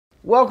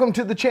Welcome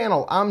to the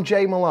channel. I'm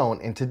Jay Malone,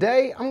 and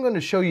today I'm going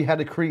to show you how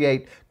to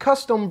create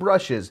custom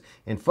brushes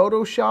in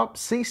Photoshop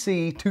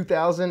CC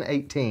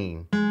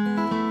 2018.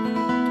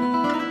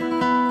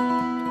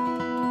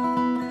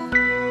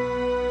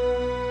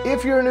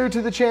 If you're new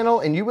to the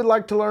channel and you would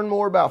like to learn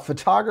more about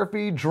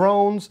photography,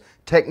 drones,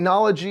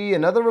 technology,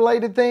 and other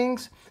related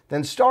things,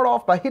 then start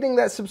off by hitting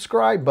that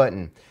subscribe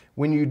button.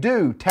 When you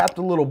do, tap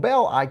the little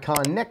bell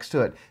icon next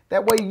to it.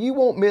 That way you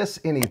won't miss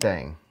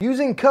anything.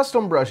 Using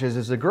custom brushes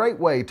is a great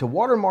way to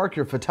watermark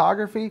your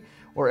photography,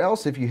 or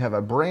else if you have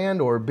a brand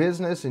or a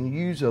business and you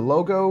use a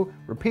logo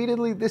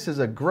repeatedly, this is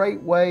a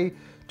great way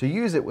to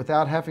use it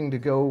without having to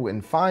go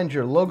and find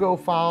your logo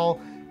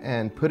file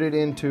and put it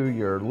into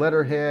your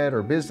letterhead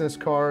or business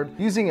card.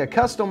 Using a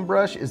custom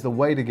brush is the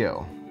way to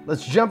go.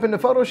 Let's jump into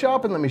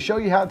Photoshop and let me show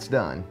you how it's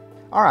done.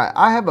 All right,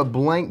 I have a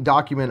blank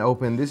document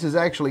open. This is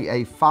actually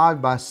a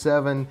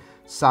 5x7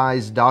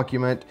 size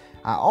document.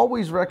 I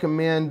always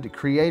recommend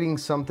creating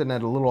something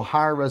at a little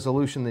higher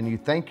resolution than you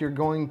think you're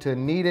going to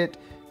need it.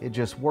 It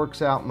just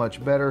works out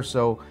much better.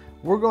 So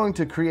we're going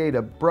to create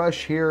a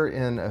brush here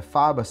in a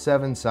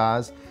 5x7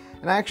 size.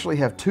 And I actually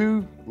have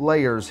two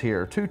layers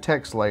here, two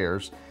text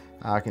layers.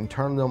 I can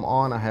turn them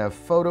on. I have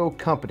Photo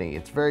Company.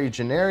 It's very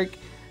generic,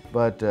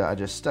 but I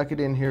just stuck it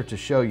in here to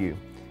show you.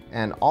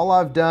 And all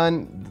I've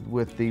done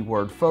with the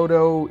word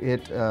photo,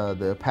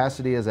 the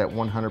opacity is at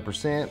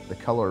 100%, the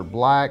color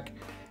black.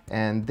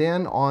 And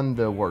then on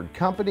the word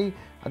company,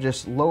 I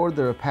just lowered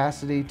the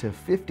opacity to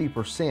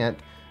 50%,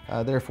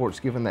 therefore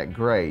it's given that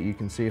gray. You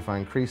can see if I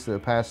increase the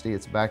opacity,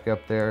 it's back up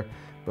there,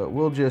 but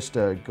we'll just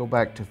go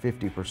back to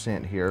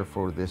 50% here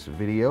for this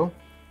video.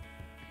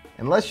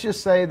 And let's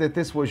just say that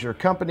this was your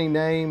company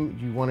name,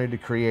 you wanted to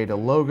create a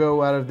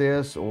logo out of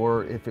this,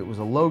 or if it was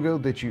a logo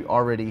that you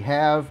already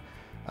have,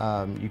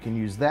 you can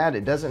use that.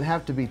 It doesn't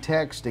have to be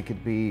text, it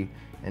could be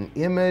an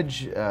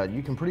image.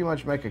 You can pretty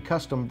much make a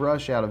custom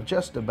brush out of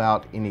just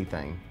about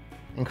anything.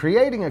 And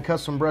creating a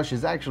custom brush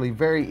is actually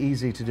very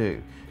easy to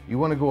do. You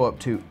want to go up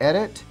to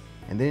Edit,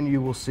 and then you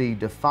will see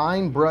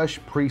Define Brush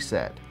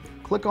Preset.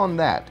 Click on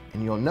that,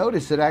 and you'll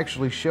notice it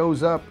actually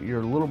shows up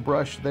your little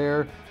brush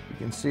there. You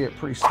can see it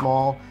pretty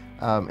small,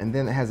 and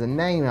then it has a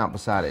name out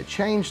beside it.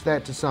 Change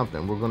that to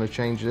something. We're going to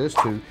change this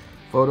to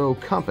Photo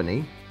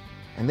Company,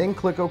 and then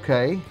click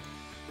OK.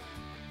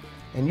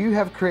 And you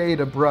have created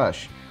a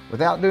brush.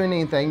 Without doing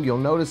anything, you'll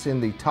notice in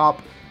the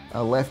top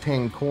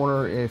left-hand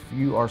corner, if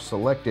you are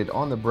selected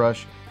on the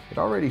brush, it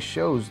already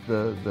shows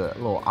the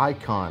little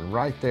icon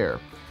right there.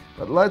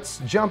 But let's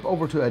jump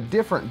over to a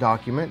different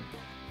document.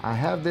 I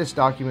have this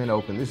document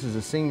open. This is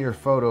a senior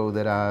photo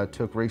that I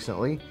took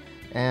recently.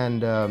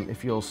 And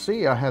if you'll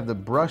see, I have the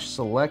brush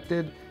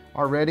selected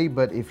already,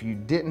 but if you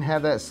didn't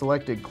have that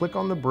selected, click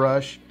on the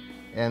brush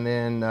and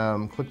then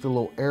click the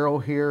little arrow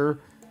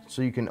here,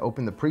 so you can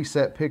open the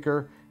preset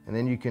picker, and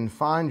then you can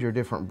find your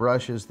different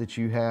brushes that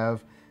you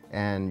have,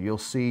 and you'll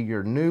see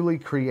your newly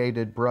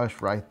created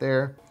brush right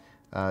there.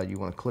 You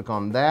want to click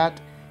on that,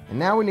 and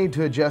now we need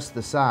to adjust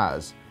the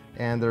size.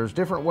 And there's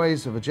different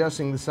ways of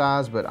adjusting the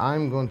size, but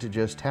I'm going to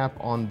just tap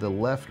on the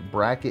left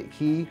bracket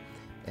key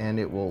and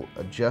it will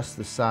adjust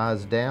the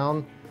size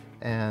down.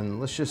 And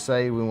let's just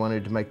say we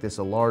wanted to make this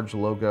a large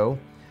logo.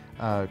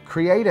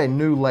 Create a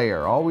new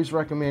layer. I always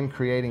recommend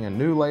creating a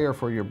new layer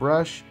for your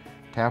brush.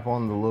 Tap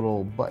on the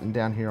little button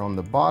down here on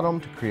the bottom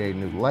to create a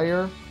new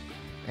layer,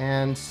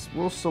 and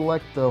we'll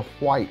select the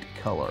white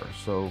color.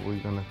 So we're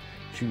going to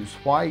choose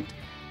white,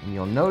 and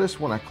you'll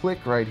notice when I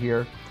click right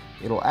here,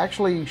 it'll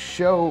actually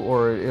show,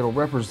 or it'll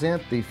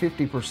represent the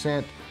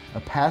 50%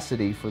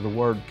 opacity for the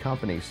word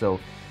company. So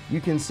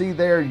you can see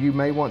there you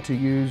may want to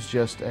use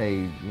just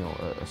a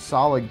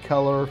solid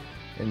color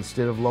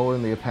instead of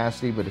lowering the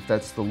opacity, but if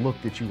that's the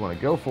look that you want to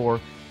go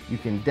for, you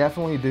can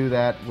definitely do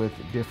that with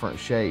different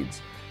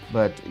shades.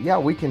 But yeah,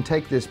 we can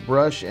take this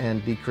brush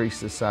and decrease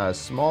the size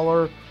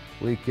smaller.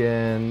 We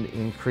can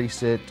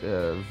increase it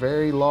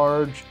very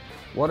large,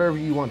 whatever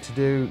you want to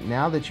do.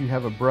 Now that you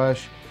have a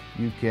brush,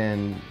 you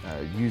can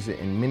use it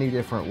in many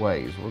different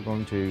ways. We're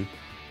going to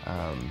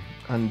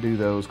undo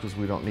those because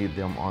we don't need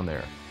them on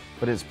there.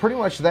 But it's pretty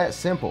much that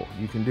simple.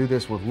 You can do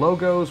this with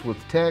logos, with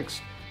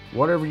text,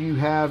 whatever you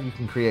have. You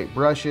can create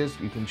brushes,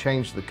 you can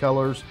change the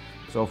colors.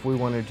 So if we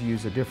wanted to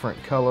use a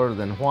different color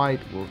than white,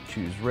 we'll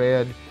choose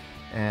red.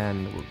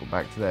 And we'll go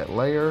back to that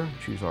layer,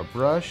 choose our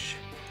brush,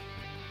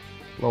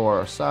 lower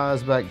our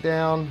size back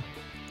down,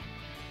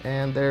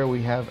 and there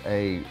we have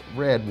a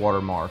red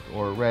watermark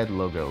or a red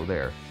logo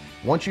there.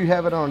 Once you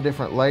have it on a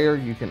different layer,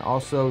 you can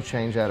also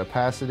change that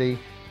opacity.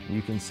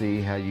 You can see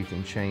how you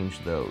can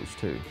change those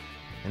too.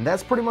 And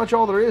that's pretty much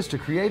all there is to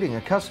creating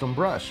a custom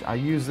brush. I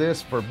use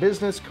this for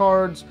business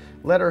cards,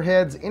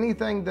 letterheads,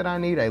 anything that I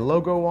need a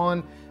logo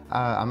on.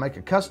 I make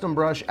a custom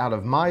brush out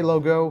of my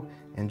logo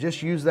and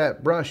just use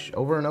that brush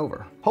over and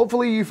over.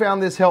 Hopefully you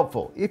found this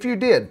helpful. If you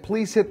did,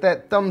 please hit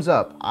that thumbs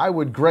up. I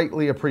would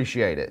greatly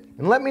appreciate it.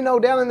 And let me know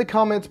down in the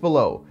comments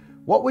below,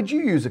 what would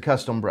you use a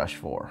custom brush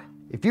for?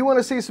 If you want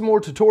to see some more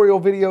tutorial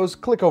videos,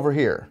 click over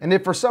here. And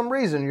if for some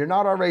reason you're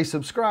not already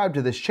subscribed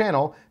to this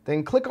channel,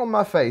 then click on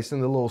my face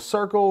and the little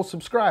circle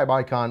subscribe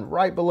icon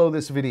right below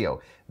this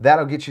video.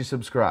 That'll get you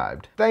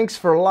subscribed. Thanks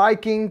for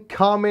liking,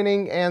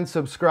 commenting, and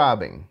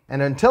subscribing.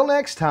 And until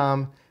next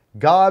time,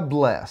 God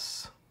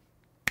bless.